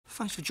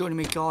Thanks for joining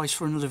me, guys,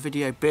 for another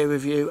video beer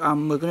review,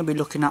 and we're going to be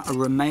looking at a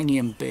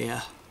Romanian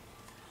beer,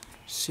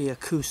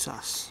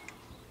 Ciucas.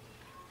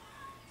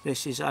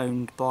 This is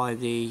owned by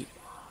the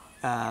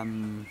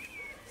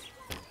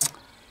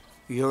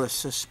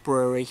Ursus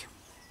Brewery,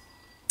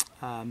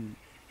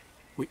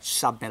 which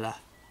SABMiller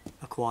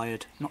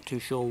acquired, not too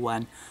sure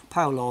when.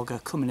 Pale lager,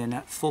 coming in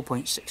at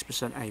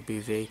 4.6%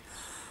 ABV.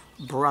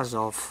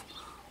 Brazov,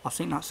 I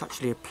think that's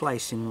actually a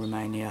place in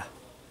Romania.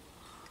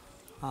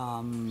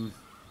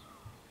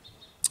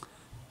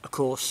 Of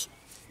course,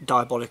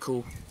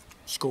 diabolical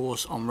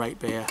scores on Rate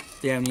Beer.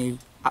 The only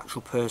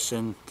actual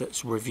person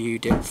that's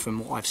reviewed it from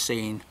what I've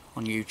seen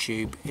on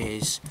YouTube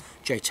is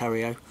J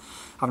Terrio.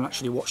 I haven't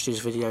actually watched his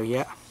video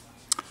yet.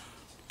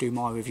 Do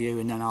my review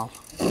and then I'll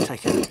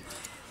take a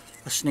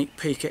sneak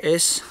peek at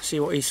his, see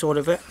what he thought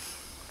of it.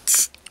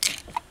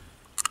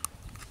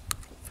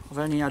 I've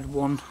only had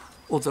one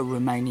other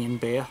Romanian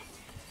beer,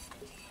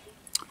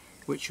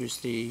 which was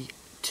the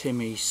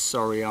Timi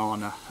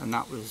Soriana, and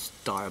that was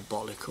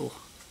diabolical.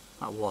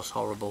 That was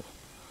horrible.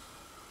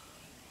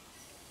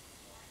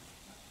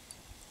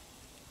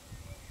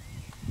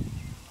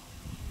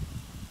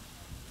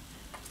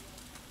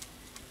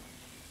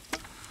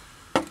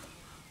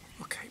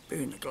 Okay,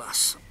 beer in the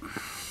glass.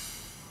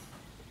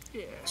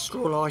 Yeah,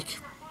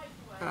 straw-like,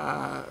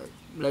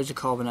 loads of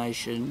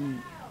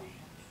carbonation,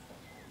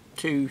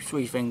 2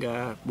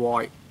 3-finger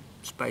white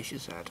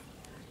spacious head.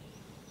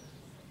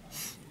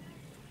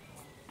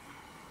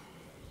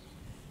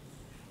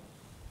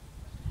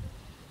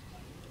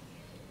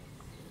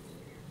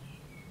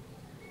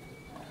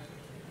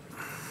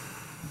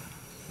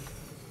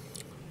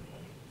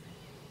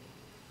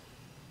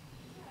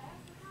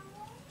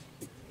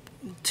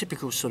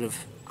 Typical sort of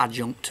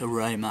adjunct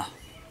aroma.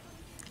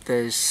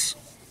 There is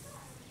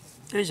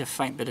a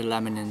faint bit of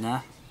lemon in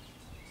there.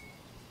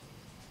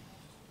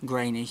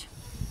 Grainy,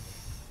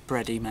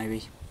 bready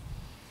maybe.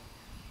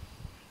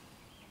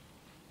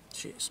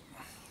 Cheers.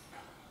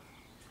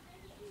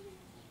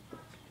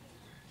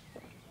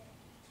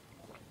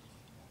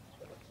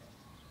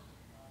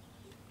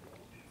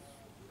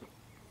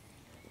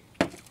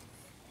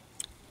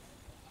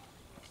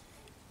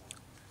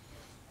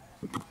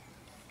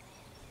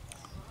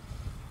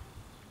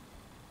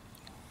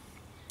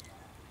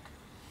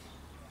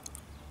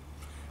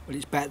 Well,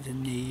 it's better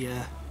than the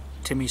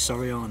Timi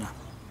Soriana,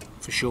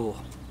 for sure.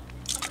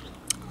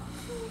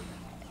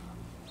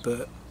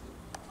 But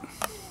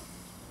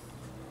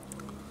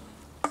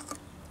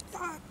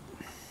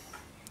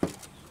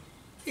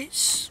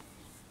it's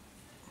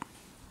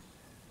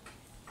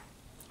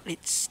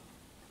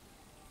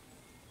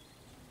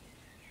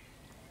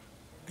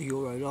a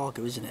Euro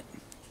lager, isn't it?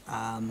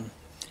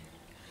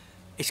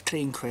 It's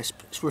clean,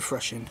 crisp, it's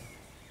refreshing.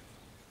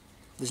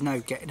 There's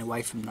no getting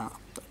away from that.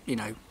 But, you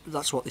know,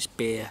 that's what this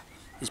beer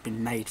has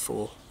been made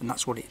for, and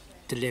that's what it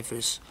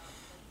delivers.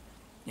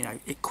 You know,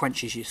 it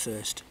quenches your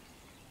thirst.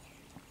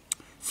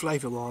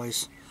 Flavour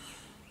wise,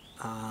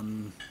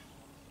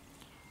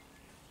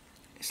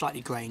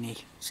 slightly grainy,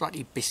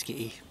 slightly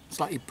biscuity,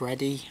 slightly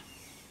bready.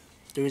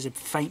 There is a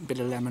faint bit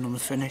of lemon on the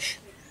finish.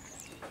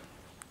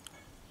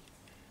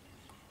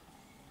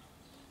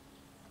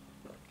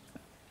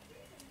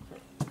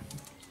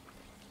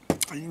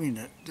 I mean,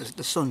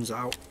 the sun's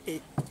out.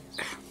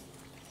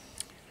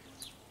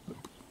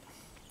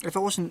 If I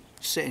wasn't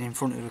sitting in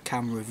front of a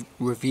camera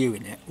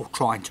reviewing it, or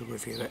trying to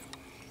review it,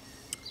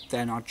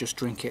 then I'd just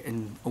drink it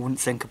and I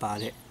wouldn't think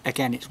about it.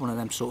 Again, it's one of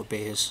them sort of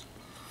beers.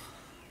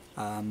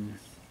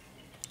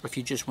 If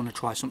you just want to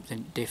try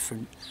something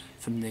different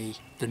from the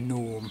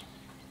norm,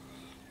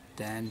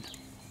 then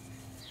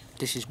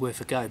this is worth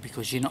a go,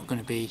 because you're not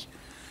going to be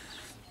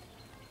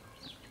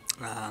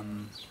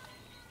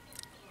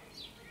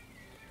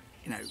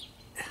you know,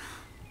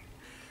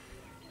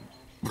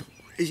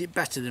 is it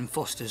better than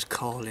Foster's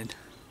Carling?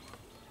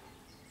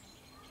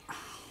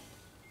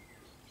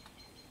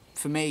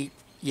 For me,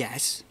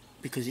 yes,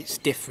 because it's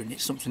different,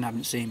 it's something I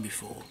haven't seen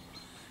before.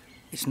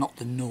 It's not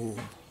the norm.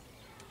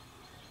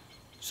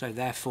 So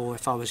therefore,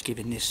 if I was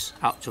giving this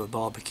out to a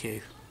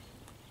barbecue,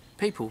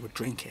 people would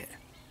drink it.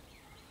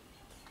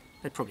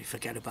 They'd probably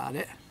forget about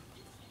it.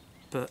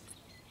 But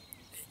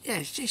yeah,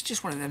 it's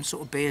just one of them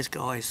sort of beers,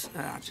 guys.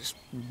 I'm just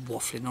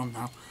waffling on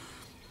now.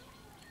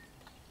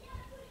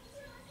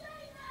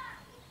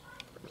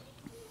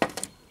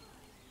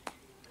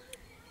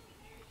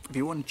 If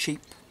you want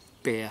cheap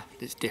beer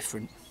that's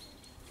different,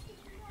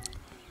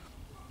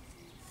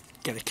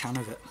 get a can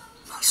of it.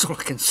 That's all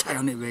I can say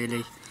on it,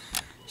 really.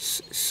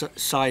 Ciucas,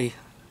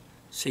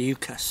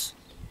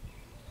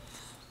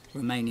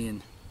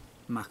 Romanian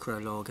macro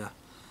lager.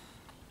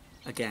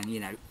 Again, you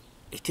know,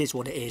 it is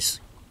what it is.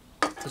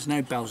 There's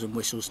no bells and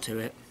whistles to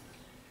it.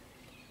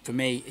 For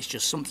me, it's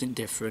just something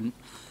different,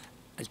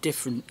 a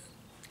different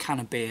can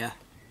of beer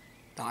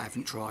that I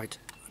haven't tried.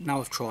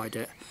 Now I've tried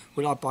it.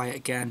 Will I buy it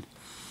again?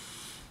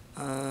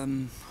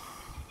 £1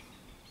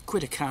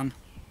 a can.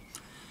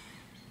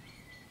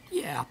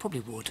 Yeah, I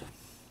probably would.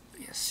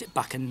 Yeah, sit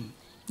back and,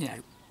 you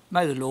know,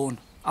 mow the lawn,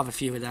 have a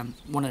few of them,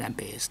 one of them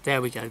beers. There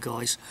we go,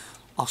 guys.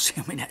 I'll see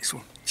you in my next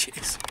one.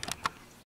 Cheers.